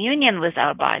creating a communion with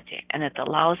our body, and it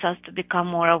allows us to become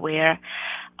more aware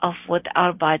of what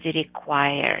our body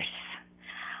requires.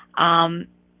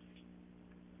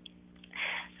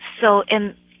 So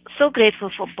grateful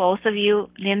for both of you,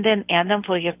 Linda and Adam,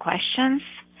 for your questions.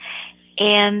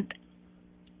 And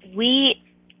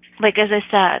as I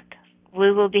said,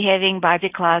 we will be having body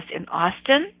class in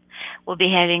Austin. We'll be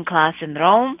having class in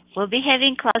Rome. We'll be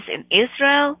having class in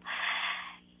Israel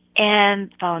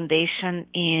and foundation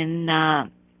in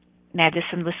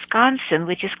Madison, Wisconsin,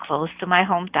 which is close to my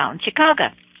hometown,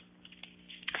 Chicago.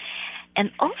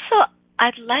 And also,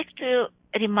 I'd like to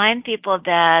remind people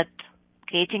that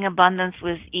Creating Abundance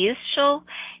with Ease show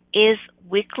is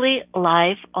weekly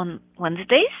live on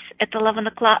Wednesdays at 11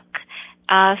 o'clock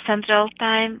Central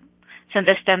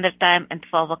Standard Time, and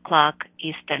 12 o'clock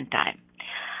Eastern Time.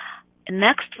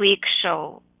 Next week's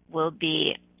show will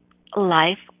be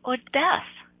Life or Death,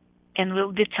 and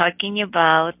we'll be talking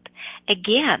about,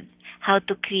 again, how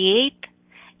to create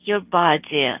your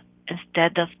body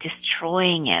instead of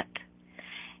destroying it.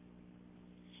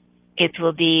 It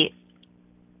will be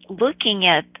looking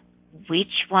at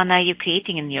which one are you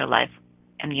creating in your life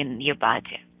and in your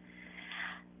body.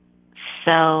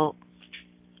 So,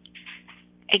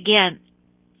 again,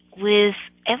 with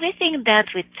everything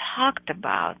that we talked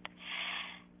about,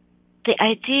 the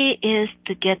idea is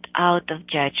to get out of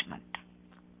judgment.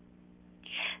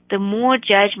 The more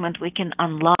judgment we can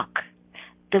unlock,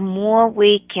 the more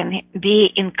we can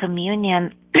be in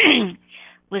communion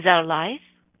with our life,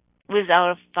 with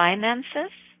our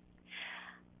finances,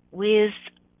 with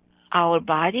our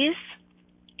bodies,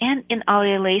 and in our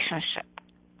relationship.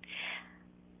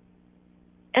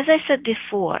 As I said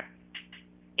before,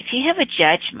 if you have a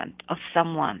judgment of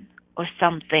someone or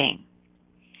something,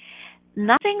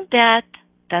 nothing that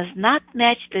does not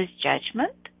match this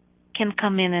judgment can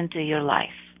come into your life.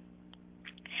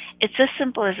 It's as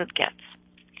simple as it gets.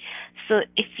 So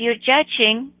if you're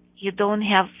judging you don't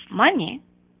have money,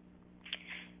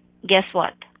 guess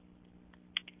what?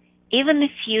 Even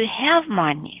if you have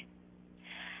money,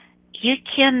 you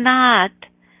cannot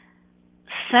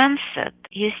sense it.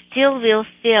 You still will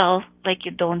feel like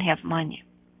you don't have money.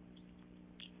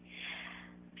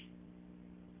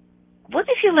 What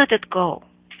if you let it go?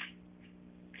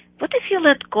 What if you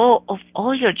let go of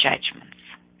all your judgments?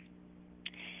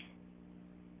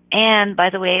 And by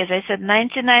the way, as I said,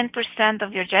 99%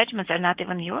 of your judgments are not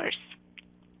even yours.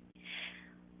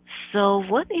 So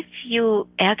what if you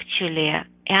actually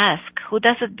ask, who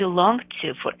does it belong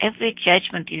to for every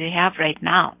judgment you have right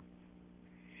now?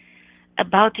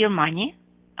 About your money,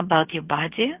 about your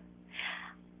body,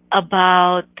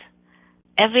 about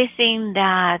everything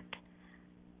that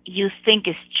you think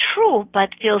is true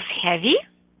but feels heavy?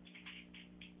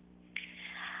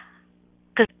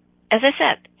 Because, as I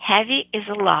said, heavy is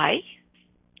a lie.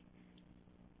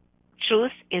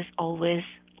 Truth is always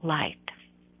light.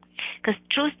 Because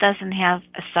truth doesn't have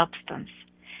a substance.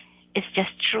 It's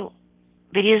just true.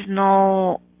 There is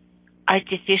no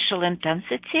artificial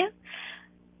intensity.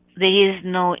 There is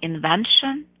no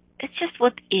invention. It's just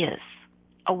what is.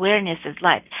 Awareness is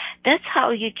light. That's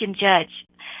how you can judge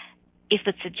if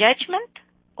it's a judgment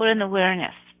or an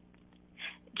awareness.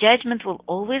 Judgment will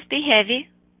always be heavy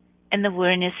and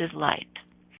awareness is light.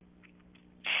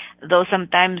 Though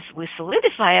sometimes we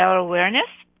solidify our awareness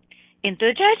into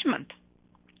a judgment.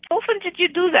 How often did you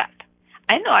do that?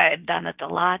 I know I have done it a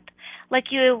lot.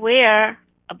 Like you're aware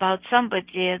about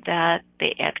somebody that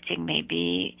they're acting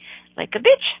maybe like a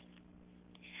bitch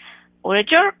or a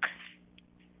jerk.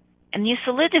 And you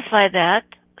solidify that,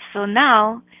 so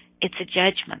now it's a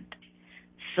judgment.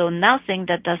 So nothing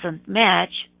that doesn't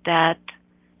match that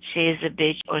she is a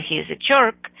bitch or he is a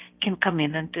jerk can come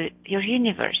into your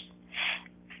universe.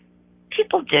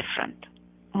 People different.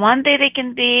 One day they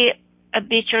can be a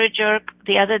bitch or a jerk.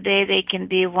 The other day they can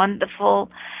be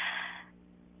wonderful.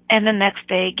 And the next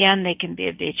day again they can be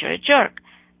a bitch or a jerk.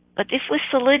 But if we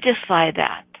solidify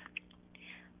that,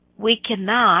 we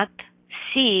cannot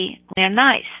see they're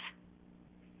nice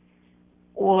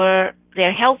or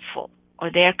they're helpful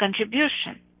or their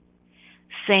contribution.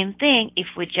 Same thing if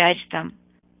we judge them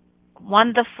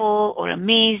wonderful or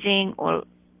amazing or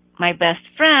my best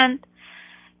friend,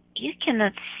 you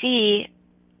cannot see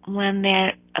when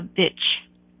they're a bitch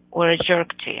or a jerk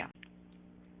to you.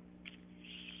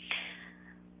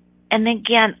 And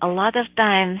again, a lot of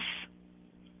times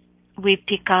we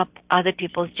pick up other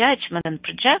people's judgment and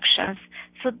projections,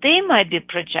 so they might be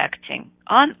projecting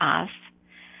on us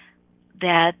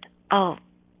that, oh,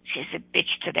 she's a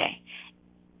bitch today.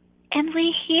 And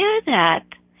we hear that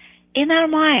in our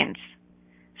minds,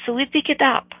 so we pick it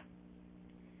up.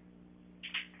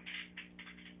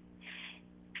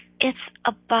 It's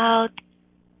about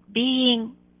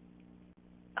being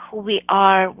who we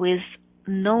are with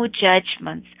no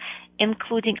judgments,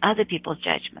 including other people's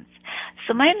judgments.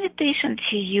 So my invitation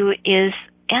to you is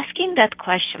asking that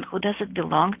question, who does it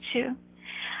belong to?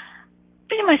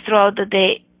 Pretty much throughout the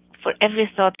day, for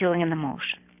every thought, feeling, and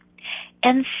emotion.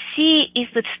 And see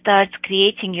if it starts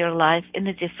creating your life in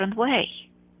a different way.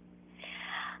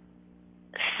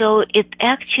 So it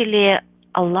actually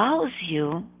allows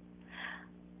you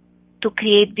to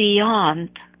create beyond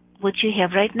what you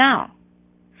have right now.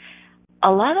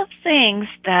 A lot of things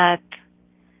that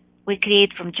we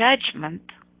create from judgment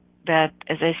that,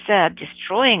 as I said,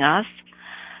 destroying us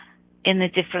in the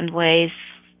different ways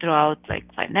throughout, like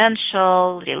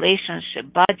financial,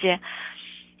 relationship, body,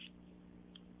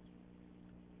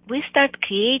 we start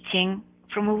creating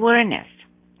from awareness.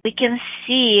 We can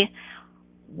see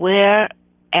where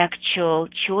actual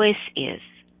choice is.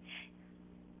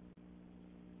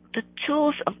 The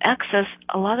tools of access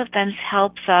a lot of times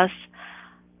helps us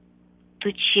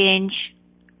to change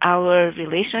our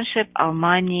relationship, our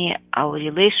money, our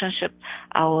relationship,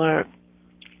 our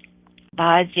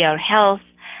body, our health,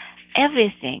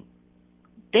 everything,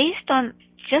 based on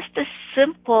just a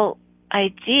simple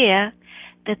idea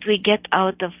that we get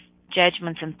out of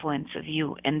judgments and points of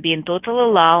view and be in total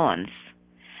allowance.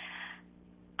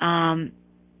 I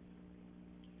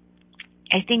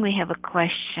think we have a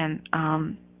question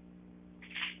on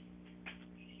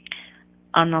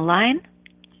the line.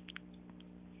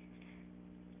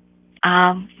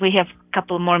 We have a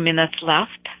couple more minutes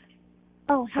left.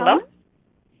 Oh, hello?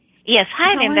 Yes,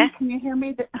 hi, Helen, Linda. Can you hear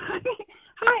me? Hi.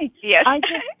 Yes. I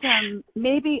just,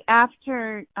 maybe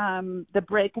after the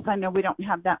break, because I know we don't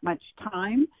have that much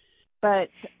time, but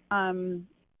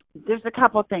there's a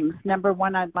couple things. Number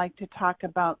one, I'd like to talk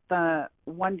about the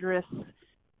wondrous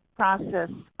process,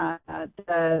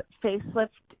 the facelift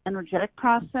energetic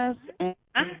process and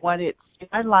what it's in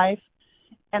my life.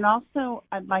 And also,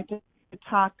 I'd like to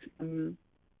talk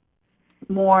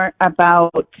more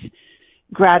about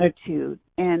gratitude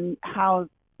and how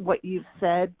what you've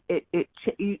said,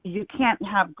 you can't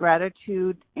have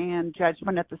gratitude and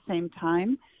judgment at the same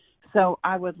time. So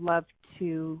I would love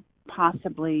to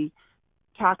possibly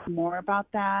talk more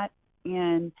about that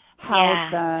and how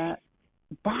the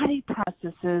body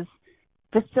processes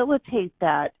facilitate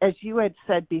that. As you had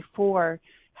said before,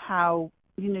 how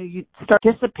you start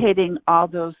dissipating all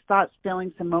those thoughts,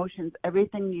 feelings, emotions,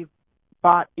 everything you've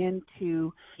bought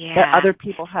into that other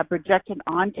people have projected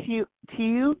onto you,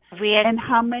 and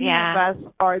how many of us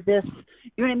are this,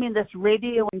 you know what I mean, this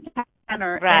radio antenna,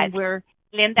 and we're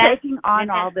taking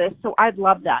on all this. So I'd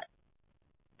love that.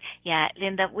 Yeah,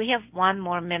 Linda, we have one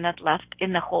more minute left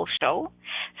in the whole show.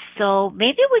 So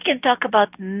maybe we can talk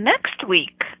about next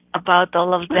week about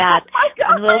all of that. Oh my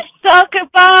God. And we'll talk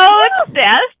about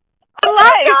this. Oh my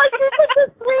gosh, you're such a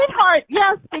sweetheart.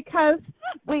 Yes, because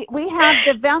we have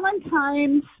the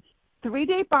Valentine's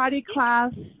 3-day body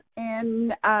class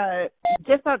in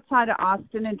just outside of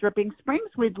Austin in Dripping Springs.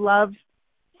 We'd love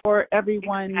for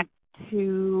everyone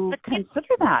to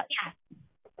consider that. Yeah.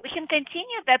 We can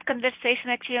continue that conversation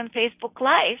actually on Facebook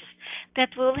Live that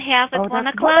we'll have at 1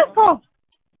 o'clock wonderful.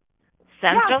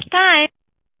 Central Time.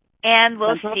 And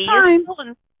we'll see you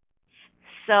soon.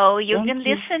 So you've been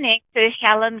listening to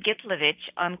Helen Gitlovich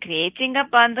on Creating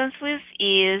Abundance with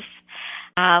Ease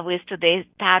with today's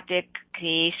topic,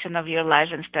 creation of your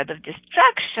life instead of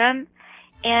distraction.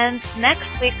 And next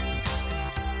week,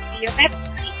 see you next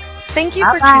week. Thank you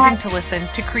for choosing to listen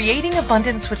to Creating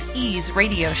Abundance with Ease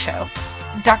radio show.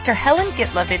 Dr. Helen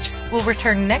Gitlovich will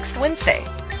return next Wednesday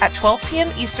at 12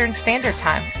 p.m. Eastern Standard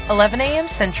Time, 11 a.m.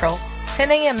 Central,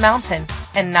 10 a.m. Mountain,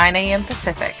 and 9 a.m.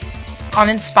 Pacific on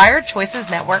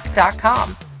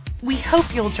InspiredChoicesNetwork.com. We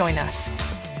hope you'll join us.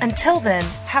 Until then,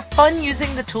 have fun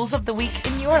using the tools of the week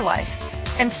in your life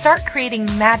and start creating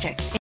magic